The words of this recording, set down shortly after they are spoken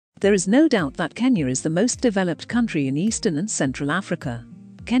There is no doubt that Kenya is the most developed country in Eastern and Central Africa.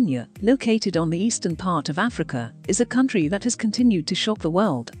 Kenya, located on the eastern part of Africa, is a country that has continued to shock the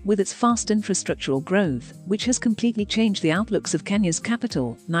world with its fast infrastructural growth, which has completely changed the outlooks of Kenya's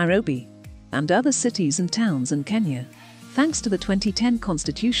capital, Nairobi, and other cities and towns in Kenya. Thanks to the 2010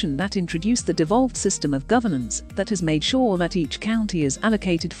 constitution that introduced the devolved system of governance that has made sure that each county is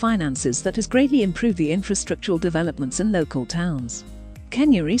allocated finances that has greatly improved the infrastructural developments in local towns.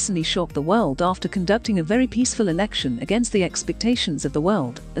 Kenya recently shocked the world after conducting a very peaceful election against the expectations of the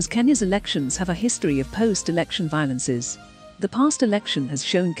world, as Kenya's elections have a history of post-election violences. The past election has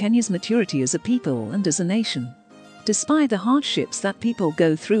shown Kenya's maturity as a people and as a nation. Despite the hardships that people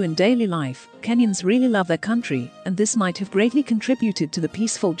go through in daily life, Kenyans really love their country, and this might have greatly contributed to the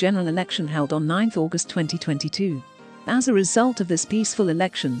peaceful general election held on 9 August 2022. As a result of this peaceful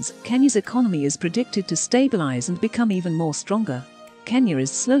elections, Kenya's economy is predicted to stabilize and become even more stronger. Kenya is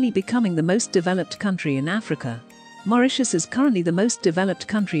slowly becoming the most developed country in Africa. Mauritius is currently the most developed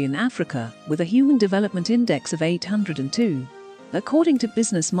country in Africa, with a Human Development Index of 802. According to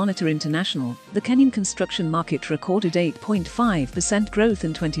Business Monitor International, the Kenyan construction market recorded 8.5% growth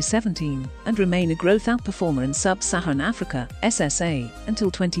in 2017 and remain a growth outperformer in Sub-Saharan Africa, SSA, until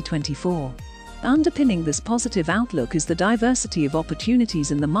 2024. Underpinning this positive outlook is the diversity of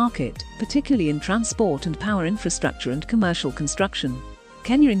opportunities in the market, particularly in transport and power infrastructure and commercial construction.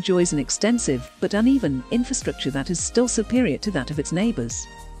 Kenya enjoys an extensive, but uneven, infrastructure that is still superior to that of its neighbors.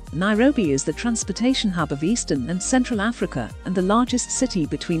 Nairobi is the transportation hub of Eastern and Central Africa and the largest city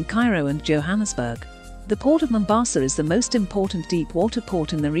between Cairo and Johannesburg. The port of Mombasa is the most important deep-water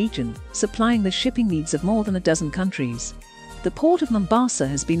port in the region, supplying the shipping needs of more than a dozen countries. The port of Mombasa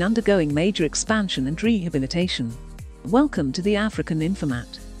has been undergoing major expansion and rehabilitation. Welcome to the African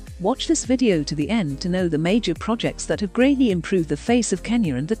Infomat. Watch this video to the end to know the major projects that have greatly improved the face of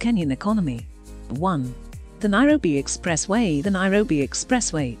Kenya and the Kenyan economy. 1. The Nairobi Expressway. The Nairobi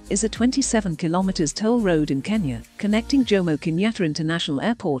Expressway is a 27 km toll road in Kenya, connecting Jomo Kenyatta International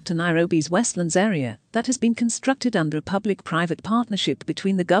Airport to Nairobi's Westlands area, that has been constructed under a public-private partnership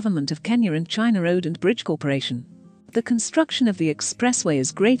between the Government of Kenya and China Road and Bridge Corporation. The construction of the expressway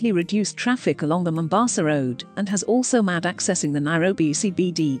has greatly reduced traffic along the Mombasa Road and has also made accessing the Nairobi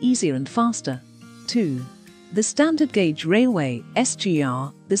CBD easier and faster. 2. The Standard Gauge Railway,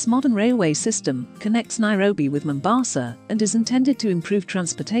 SGR. This modern railway system connects Nairobi with Mombasa and is intended to improve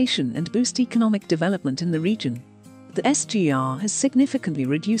transportation and boost economic development in the region. The SGR has significantly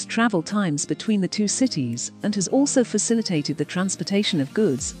reduced travel times between the two cities and has also facilitated the transportation of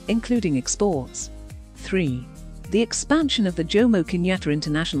goods, including exports. 3. The expansion of the Jomo Kenyatta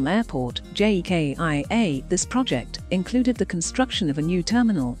International Airport, JKIA. This project included the construction of a new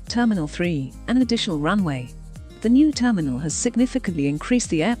terminal, Terminal 3, and an additional runway. The new terminal has significantly increased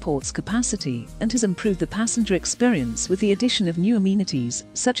the airport's capacity and has improved the passenger experience with the addition of new amenities,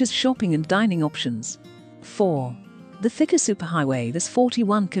 such as shopping and dining options. 4. The Thika Superhighway. This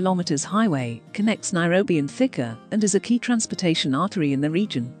 41 km highway connects Nairobi and Thika and is a key transportation artery in the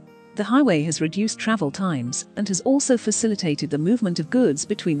region. The highway has reduced travel times and has also facilitated the movement of goods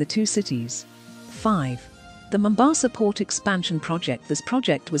between the two cities. 5. The Mombasa Port Expansion Project. This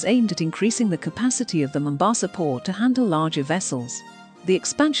project was aimed at increasing the capacity of the Mombasa port to handle larger vessels. The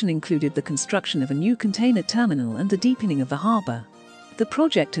expansion included the construction of a new container terminal and the deepening of the harbour. The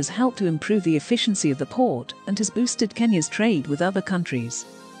project has helped to improve the efficiency of the port and has boosted Kenya's trade with other countries.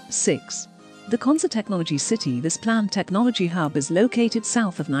 6. The Konza Technology City. This planned technology hub is located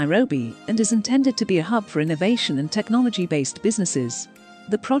south of Nairobi and is intended to be a hub for innovation and technology-based businesses.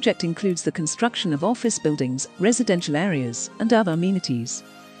 The project includes the construction of office buildings, residential areas, and other amenities.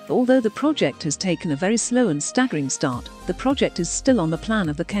 Although the project has taken a very slow and staggering start, the project is still on the plan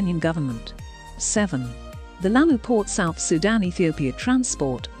of the Kenyan government. 7. The Lamu Port South Sudan-Ethiopia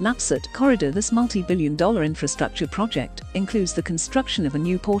Transport (LAPSET) Corridor. This multi-billion-dollar infrastructure project includes the construction of a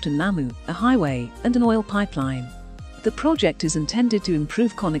new port in Lamu, a highway, and an oil pipeline. The project is intended to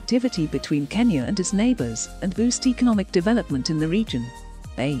improve connectivity between Kenya and its neighbors and boost economic development in the region.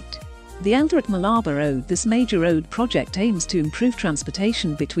 8. The Eldoret-Malaba Road. This major road project aims to improve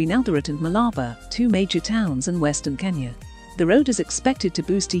transportation between Eldoret and Malaba, two major towns in western Kenya. The road is expected to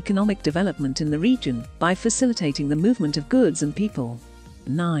boost economic development in the region by facilitating the movement of goods and people.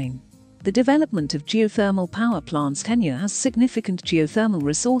 9. The development of geothermal power plants. Kenya has significant geothermal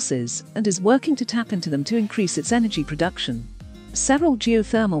resources and is working to tap into them to increase its energy production. Several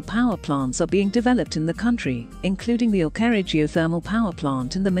geothermal power plants are being developed in the country, including the Olkaria Geothermal Power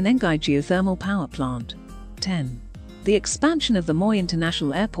Plant and the Menengai Geothermal Power Plant. 10. The expansion of the Moi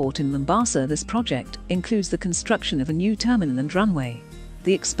International Airport in Mombasa. This project includes the construction of a new terminal and runway.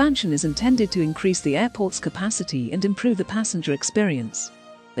 The expansion is intended to increase the airport's capacity and improve the passenger experience.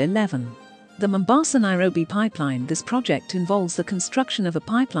 11. The Mombasa-Nairobi pipeline. This project involves the construction of a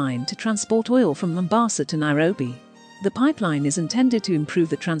pipeline to transport oil from Mombasa to Nairobi. The pipeline is intended to improve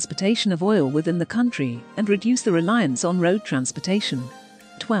the transportation of oil within the country and reduce the reliance on road transportation.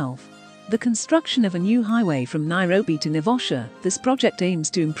 12. The construction of a new highway from Nairobi to Naivasha. This project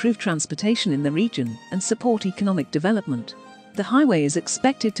aims to improve transportation in the region and support economic development. The highway is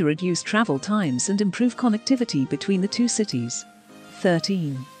expected to reduce travel times and improve connectivity between the two cities.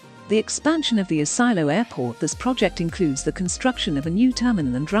 13. The expansion of the Isilo Airport. This project includes the construction of a new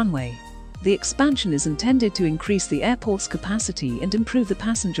terminal and runway. The expansion is intended to increase the airport's capacity and improve the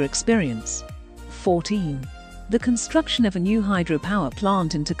passenger experience. 14. The construction of a new hydropower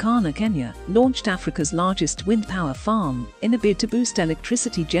plant in Turkana, Kenya, launched Africa's largest wind power farm in a bid to boost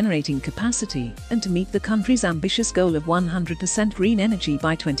electricity generating capacity and to meet the country's ambitious goal of 100% green energy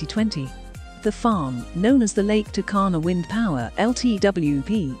by 2020. The farm, known as the Lake Turkana Wind Power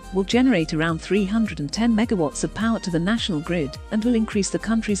 (LTWP), will generate around 310 megawatts of power to the national grid and will increase the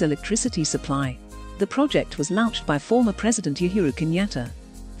country's electricity supply. The project was launched by former President Uhuru Kenyatta.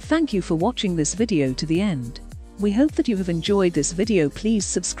 Thank you for watching this video to the end. We hope that you have enjoyed this video. Please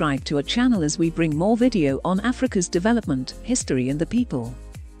subscribe to our channel as we bring more video on Africa's development, history and the people.